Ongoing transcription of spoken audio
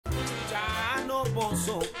los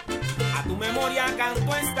pozos. A tu memoria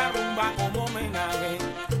canto esta rumba como homenaje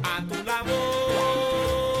a tu labor.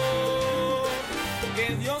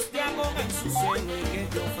 Que Dios te acoja en su sueño y que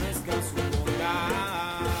te ofrezca su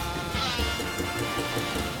bondad.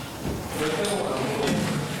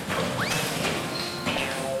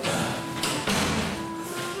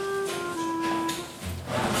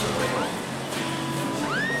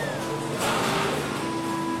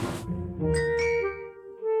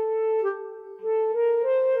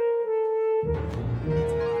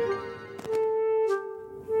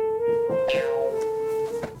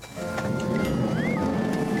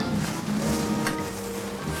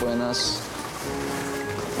 Buenas.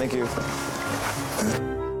 Thank you.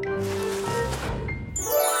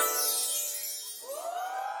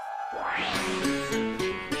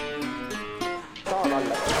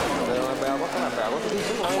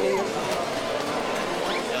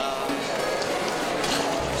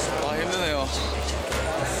 힘드네요.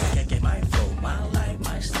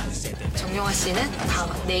 정용화 씨는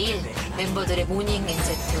내일 멤버들의 모닝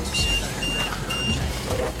엔젤 되어주시면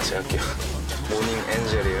제가 할게요. 모닝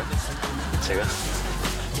엔젤이에요. 제가.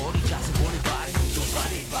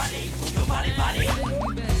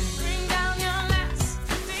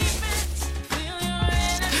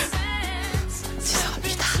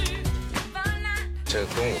 죄송합니다. 제가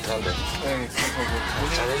그런 거 못하는데. 네,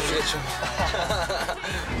 잘해주시겠죠.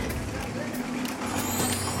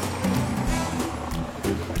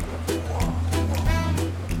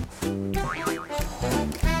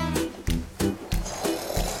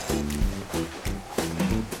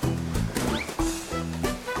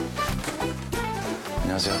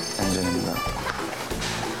 안녕하세요, 엔젤입니다.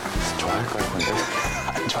 좋아할까요, 근데?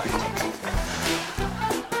 안 좋아할 것 같아.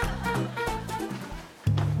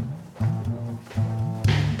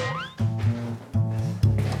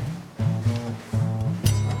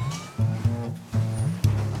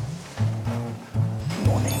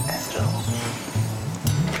 모닝 엔젤.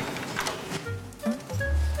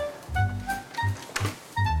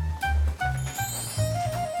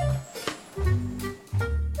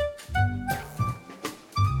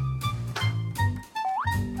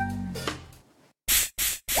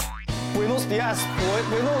 Buenos días,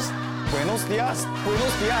 buenos días,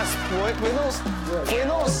 buenos días, buenos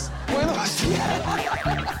días. Buenos días,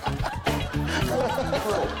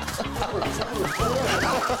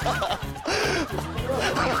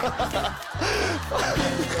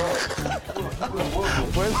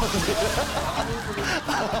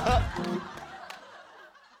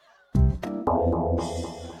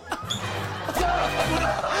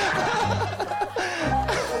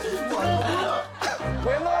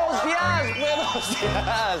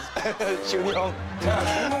 Junho.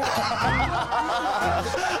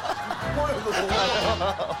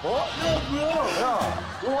 어? 야,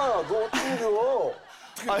 용화야, 너 어떻게 줘?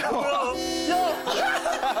 야!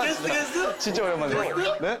 게스트? 진짜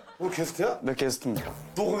오랜만이에요. 네? 오늘 게스트야? 네, 게스트입니다.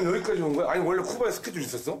 너 그럼 여기까지 온 거야? 아니, 원래 쿠바에 스케줄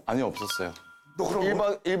있었어? 아니, 없었어요. 너 그럼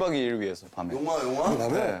 1박 2일 위해서 밤에. 용화? 밤에?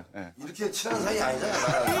 네, 네. 이렇게 친한 사이 아니잖아,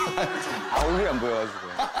 나랑. 얼굴이 안 보여가지고.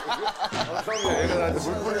 처음에 애가 나한테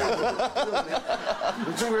물 뿌리는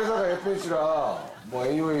이 친구 회사가 FNC라 뭐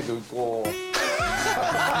AOA도 있고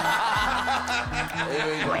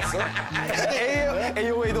AOA도 왔어?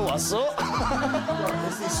 AOA도 왔어?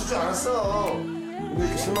 벌써 있을 줄 알았어. 근데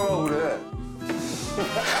이렇게 실망하고 그래.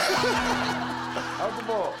 아무튼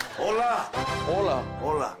뭐 올라.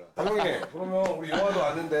 형님, 그러면 우리 영화도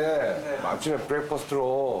왔는데 아침에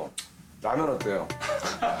브레이크퍼스트로 라면 어때요?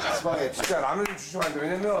 스파게티. 진짜 라면 좀 주시면 안 돼.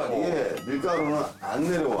 왜냐면 이게 밀가루는 안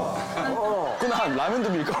내려와. 그날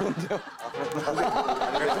라면도 밀가루인데요.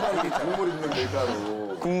 베트남이 국물 있는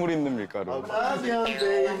밀가루. 국물 있는 밀가루. 라면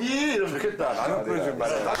베이비 이러면 좋겠다. 라면 끓여주면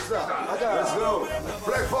말이야. 갑시다. 가자. Let's go.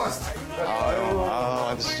 브레이크퍼스트.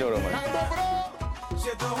 아, 진짜 오랜만에.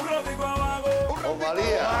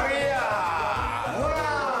 마리아.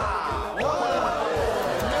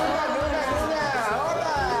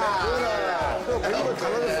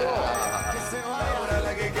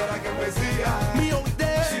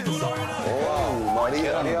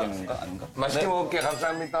 아닌가? 맛있게 먹을게.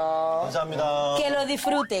 감사합니다. 감사합니다. Que lo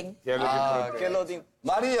disfruten. 갤러딩.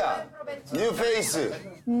 마리아. 뉴 페이스.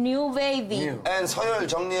 New baby. 앤 서열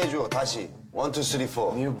정리해줘. 다시. 1, 2, 3,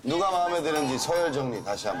 4. 누가 마음에 드는지 서열 정리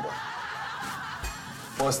다시 한번.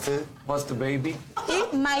 First. First baby.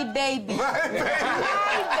 It's my baby. My baby. My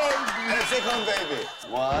baby. Second baby.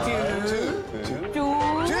 1, 2,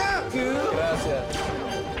 2. Gracias.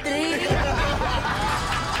 Three.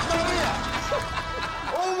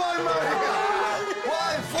 Oh my Maria.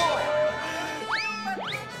 Why 4?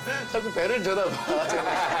 자주 배를 쳐다봐.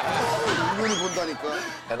 이분이 본다니까.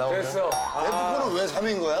 됐어. F4는 왜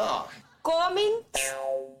 3인 거야? Coming.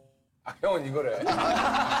 형은 이거래.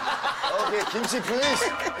 오케이, 김치 플리즈.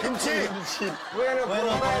 김치. 왜너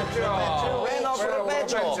프로페죠? 왜너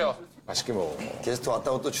프로페죠? 맛있게 먹어. 게스트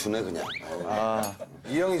왔다고 또 주네, 그냥.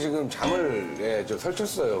 이 형이 지금 잠을 좀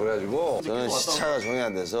설쳤어요. 그래가지고 저는 시차가 정이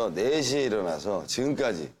안 돼서 4시에 일어나서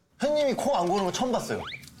지금까지 형님이 코 안 고는 거 처음 봤어요.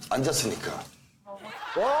 앉았으니까.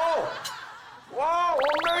 와우! 와우!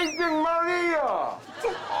 어메이징 마리아!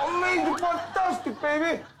 어메이징 판타스틱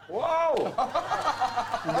베이비! 와우!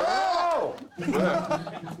 와우!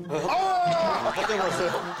 갑자기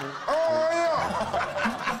봤어요.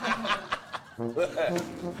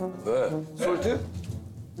 왜? 솔트?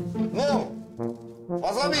 네.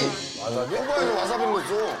 와사비. 와사비? 오빠가 와사비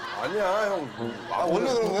넣었어. 아니야, 형.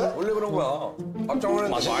 원래 그런 거야? 원래 그런 거야. 깜짝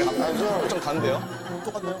놀랐는데 맛이 좀 간대요?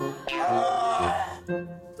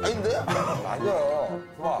 아닌데? 맞아.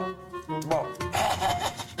 좋아. 좋아.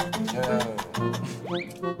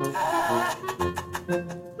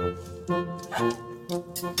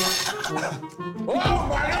 와,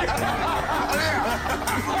 마리아!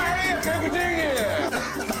 마리아, 개구쟁이!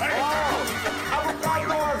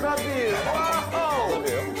 아보카도 와사비! 와우!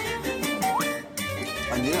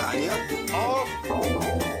 아니야, 아니야? 어우,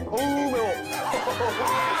 매워.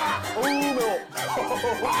 어우, 매워.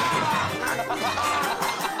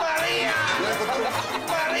 마리아!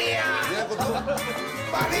 마리아! 내 것도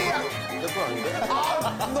마리아! 내거 아닌데?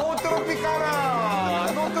 노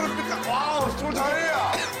트로피카나! 노 트로피카! 와우, 술 잘해야!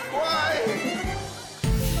 와이!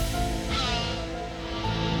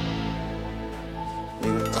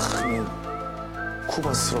 이거 딱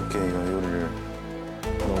쿠바스럽게 이거 요리를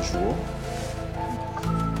넣어주고,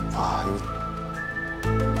 이거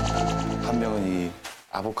한 명은 이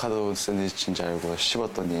아보카도 샌드위치인 줄 알고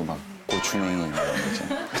씹었더니 막 고추냉이 이런 거지.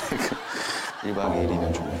 1박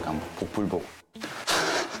 2일이면 좀 약간 복불복.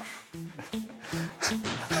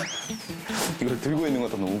 이걸 들고 있는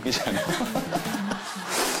것도 너무 웃기지 않아?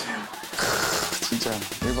 진짜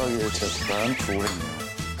 1박 2일 제가 대단한 프로그램이에요.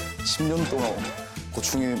 10년 동안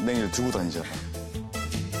고추냉이를 들고 다니잖아.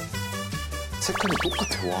 색깔이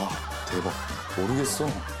똑같아. 와, 대박. 모르겠어.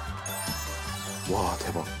 와,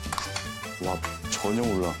 대박. 와, 전혀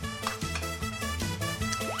몰라.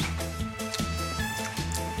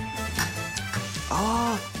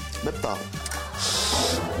 맵다.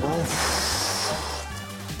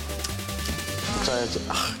 짜야지.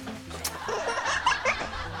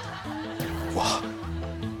 와.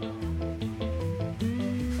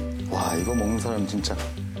 와, 이거 먹는 사람 진짜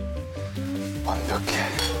완벽해.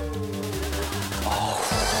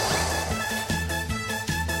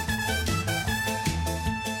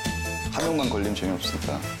 한 명만 걸리면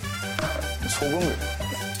재미없으니까 소금을.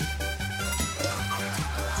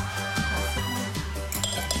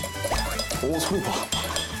 오, 소리 봐.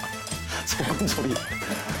 소금 소리.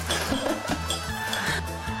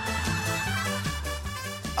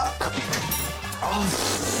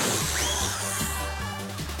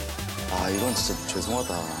 이건 진짜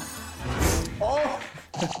죄송하다.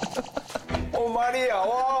 오, 마리아,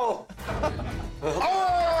 와우!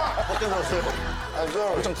 어때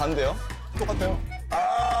보셨어요? 좀 간대요? 똑같아요.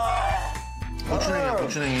 고추냉이야,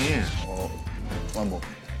 고추냉이. 뭐.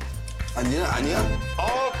 아니야, 아니야?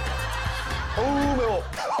 어우, 매워.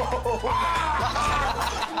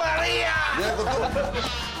 마리아! 내 것도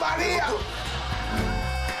마리아!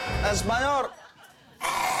 에스파뇰.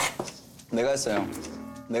 내가 했어요.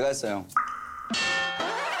 내가 했어요.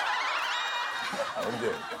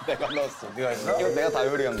 언제? 내가 넣었어. 네가 했어? 이거 내가 다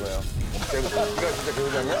요리한 거예요. 네가 진짜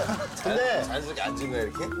교장이야? 근데 자연스럽게 앉은 거야,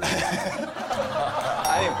 이렇게?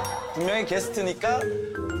 아니 분명히 게스트니까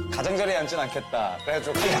가장자리에 앉진 않겠다.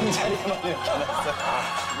 그래가지고 그냥 자리에만 이렇게 앉았어.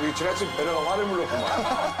 우리 지나친 배려가 화를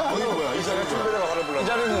불렀구만. 이거 뭐야? 이 자리 지나친 배려가 화를 이 불렀어.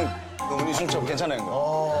 자리는 운이 진짜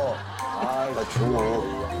괜찮아요. 나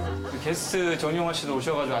줘. 게스트 정용화 씨도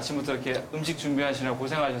오셔가지고 아침부터 이렇게 음식 준비하시느라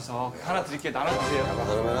고생하셔서 하나 드릴게요. 나눠 드세요.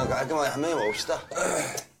 그러면 깔끔하게 한 명이 먹읍시다.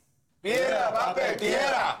 비에라, 바페,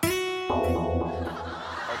 비에라!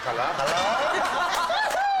 달라?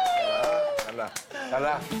 달라?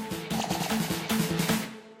 달라?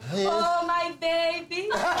 Oh, my baby.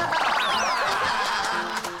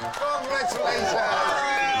 Congratulations!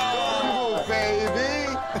 Congo, baby!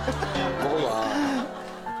 먹어봐.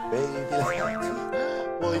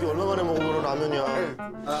 뭐 이게 얼마만에 먹어보는 라면이야.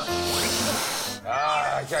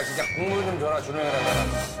 아, 진짜 국물 좀 줘라, 준호형이랑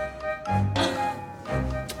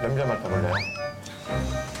냄새 맡아볼래요?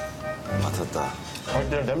 맡았다.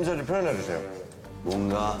 때 냄새를 표현해주세요.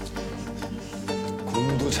 뭔가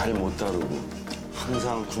공도 잘 못 다루고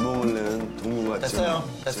항상 구멍을 내는 동물 같지. 됐어요.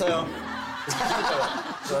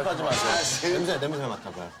 실수하지 마세요. 냄새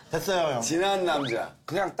맡아봐요. 됐어요, 형. 진한 남자.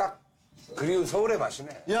 그냥 딱 그리운 서울의 맛이네.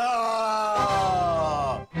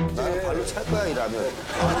 야 나는 발로 찰 거야, 이라면.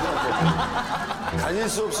 다닐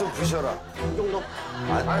수 없으면 부셔라. 이 정도?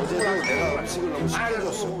 어제도 내가 음식을 너무 쉽게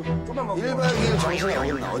줬어. 1박 2일 정신이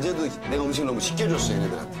어긋나. 어제도 내가 음식을 너무 쉽게 줬어,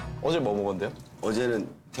 얘네들한테. 어제 뭐 먹었는데요? 어제는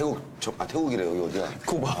태국이래, 여기 어디야?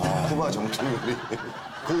 쿠바. 쿠바 정통 요리.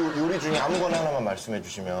 그 요리 중에 아무거나 하나만 말씀해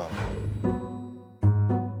주시면.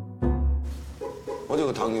 어제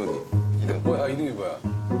그 닭 요리. 뭐야, 이름이 뭐야?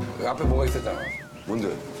 그 앞에 뭐가 있었잖아.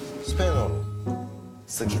 뭔데? 스페인어로.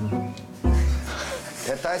 스킨.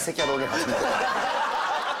 됐다, 이 새끼야, 너네 같이 먹어.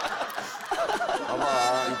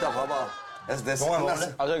 봐봐, 이따 봐봐. 됐어. 동안 끝났어.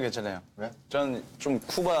 먹을래? 아, 저 괜찮아요. 왜? 전 좀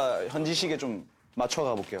쿠바 현지식에 좀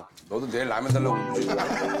맞춰가 볼게요. 너도 내일 라면 달라고 그러지.